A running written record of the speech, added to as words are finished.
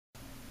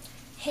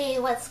Hey,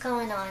 what's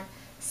going on?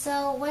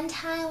 So one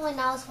time when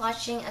I was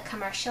watching a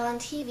commercial on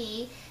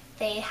TV,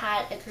 they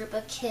had a group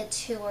of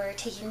kids who were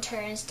taking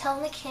turns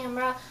telling the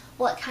camera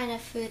what kind of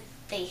food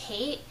they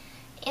hate.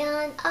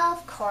 And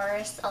of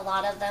course, a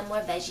lot of them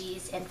were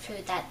veggies and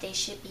food that they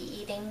should be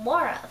eating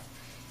more of.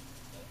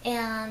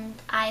 And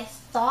I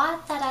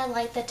thought that I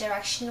liked the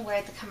direction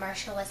where the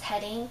commercial was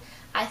heading.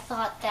 I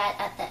thought that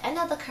at the end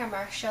of the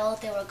commercial,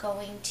 they were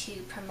going to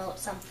promote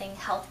something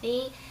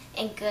healthy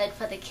and good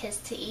for the kids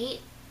to eat.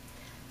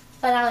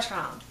 But I was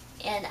wrong,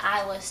 and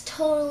I was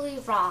totally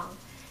wrong.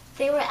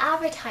 They were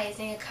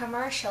advertising a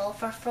commercial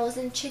for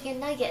frozen chicken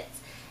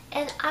nuggets,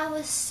 and I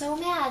was so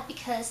mad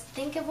because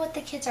think of what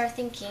the kids are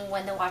thinking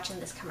when they're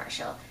watching this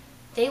commercial.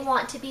 They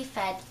want to be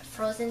fed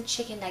frozen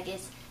chicken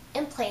nuggets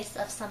in place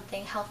of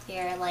something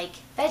healthier like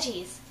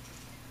veggies.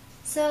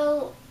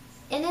 So,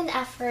 in an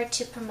effort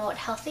to promote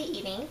healthy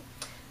eating,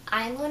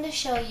 I'm going to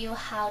show you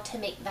how to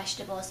make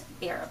vegetables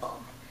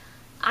bearable.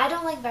 I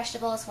don't like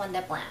vegetables when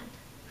they're bland.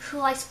 Who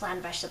likes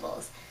bland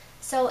vegetables?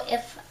 So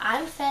if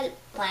I'm fed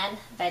bland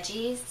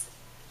veggies,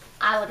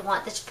 I would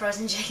want the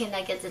frozen chicken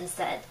nuggets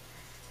instead.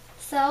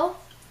 So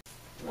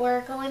we're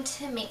going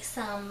to make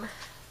some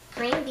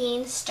green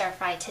bean stir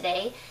fry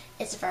today.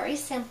 It's very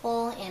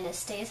simple and it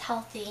stays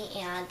healthy,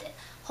 and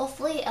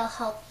hopefully it'll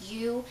help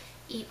you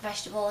eat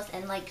vegetables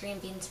and like green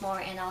beans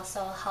more, and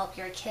also help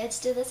your kids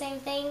do the same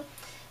thing.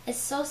 It's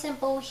so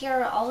simple. Here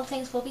are all the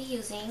things we'll be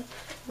using.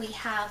 We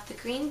have the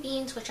green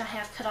beans, which I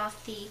have cut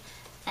off the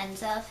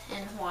ends of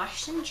and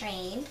washed and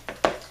drained.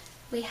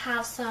 We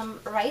have some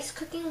rice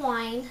cooking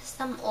wine,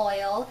 some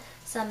oil,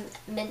 some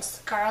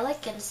minced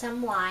garlic and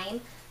some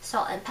lime,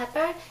 salt and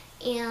pepper.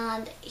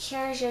 And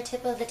here's your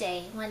tip of the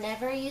day.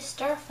 Whenever you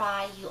stir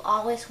fry, you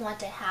always want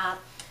to have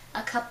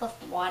a cup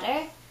of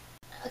water.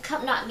 A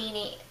cup not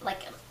meaning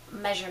like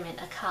measurement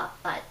a cup,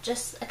 but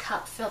just a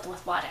cup filled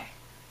with water.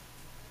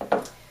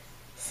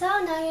 So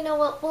now you know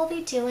what we'll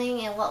be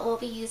doing and what we'll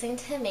be using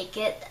to make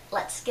it.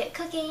 Let's get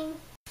cooking.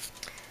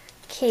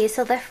 Okay,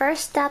 so the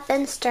first step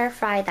in stir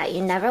fry that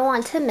you never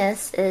want to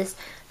miss is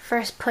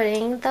first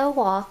putting the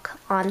wok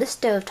on the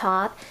stove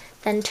top,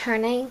 then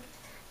turning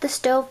the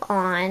stove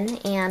on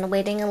and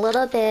waiting a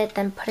little bit,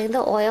 then putting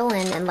the oil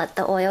in and let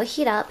the oil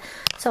heat up.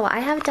 So I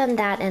have done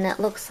that and it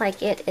looks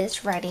like it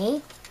is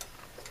ready.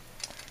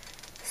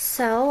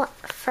 So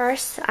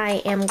first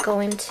I am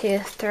going to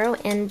throw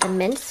in the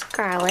minced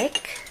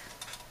garlic.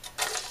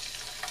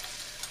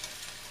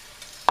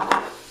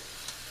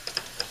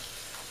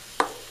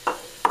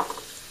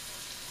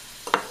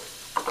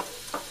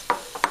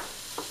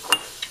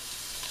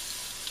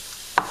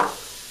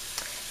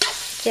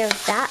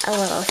 Give that a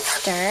little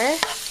stir.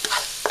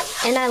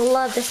 And I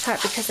love this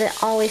part because it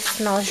always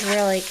smells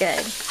really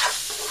good.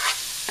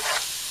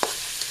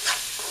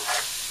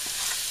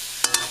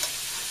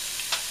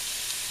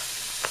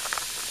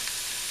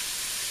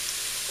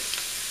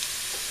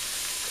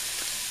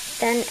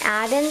 Then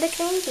add in the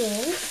green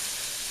beans.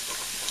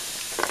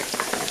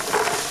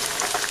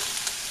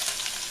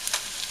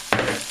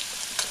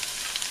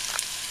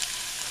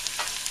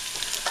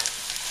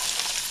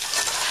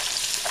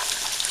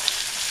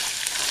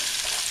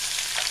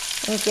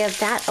 And give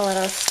that a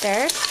little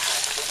stir.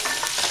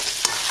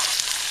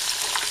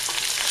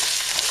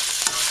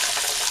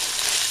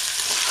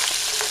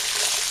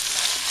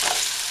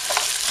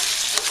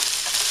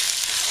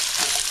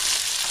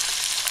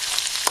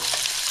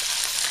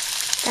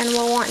 Then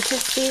we'll want to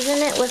season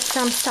it with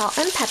some salt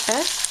and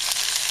pepper.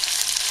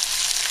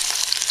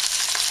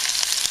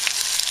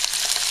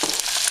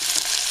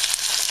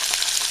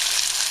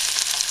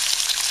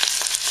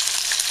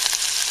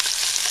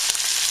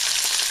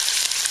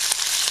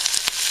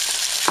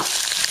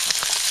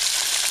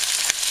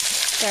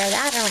 Stir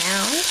that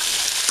around.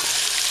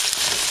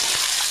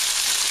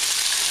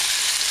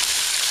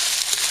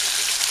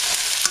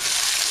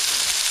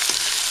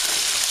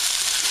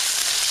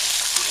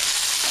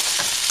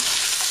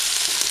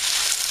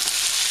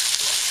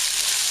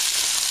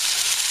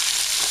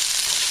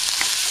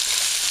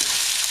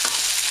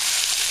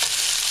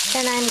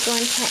 Then I'm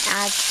going to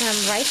add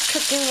some rice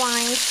cooking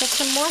wine for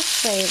some more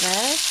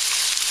flavor.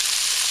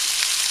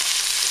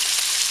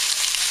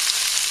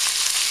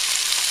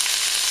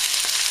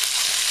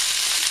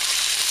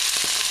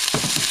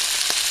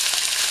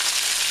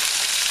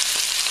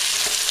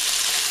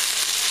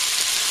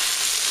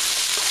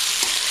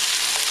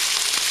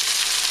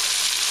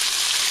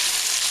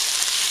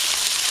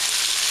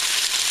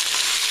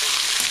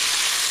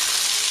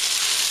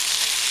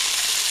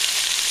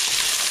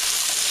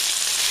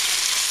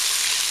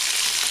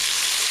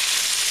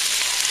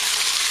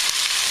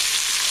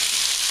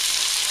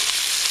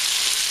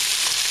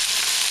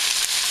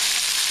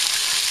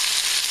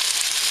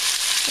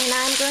 And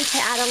I'm going to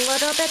add a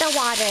little bit of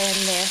water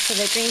in there so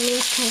the green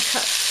beans can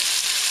cook.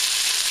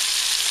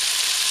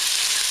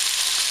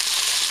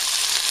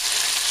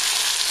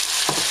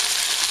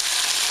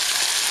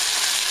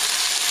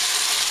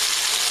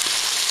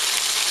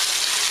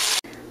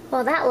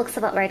 Well, that looks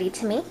about ready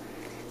to me.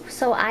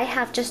 So I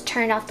have just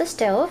turned off the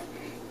stove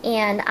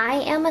And I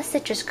am a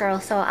citrus girl,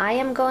 so I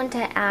am going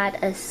to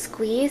add a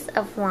squeeze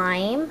of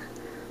lime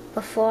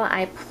before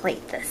I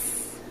plate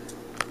this.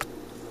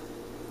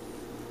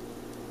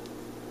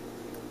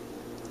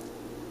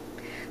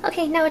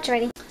 Okay, now it's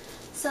ready.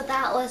 So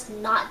that was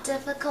not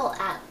difficult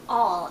at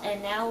all,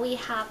 and now we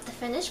have the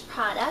finished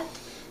product.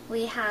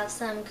 We have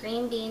some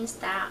green beans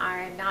that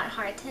are not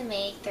hard to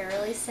make. They're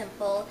really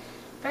simple,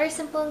 very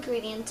simple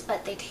ingredients,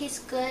 but they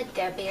taste good,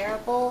 they're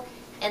bearable,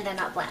 and they're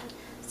not bland.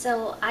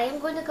 So I am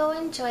going to go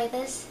enjoy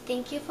this.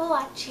 Thank you for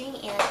watching,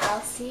 and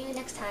I'll see you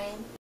next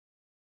time.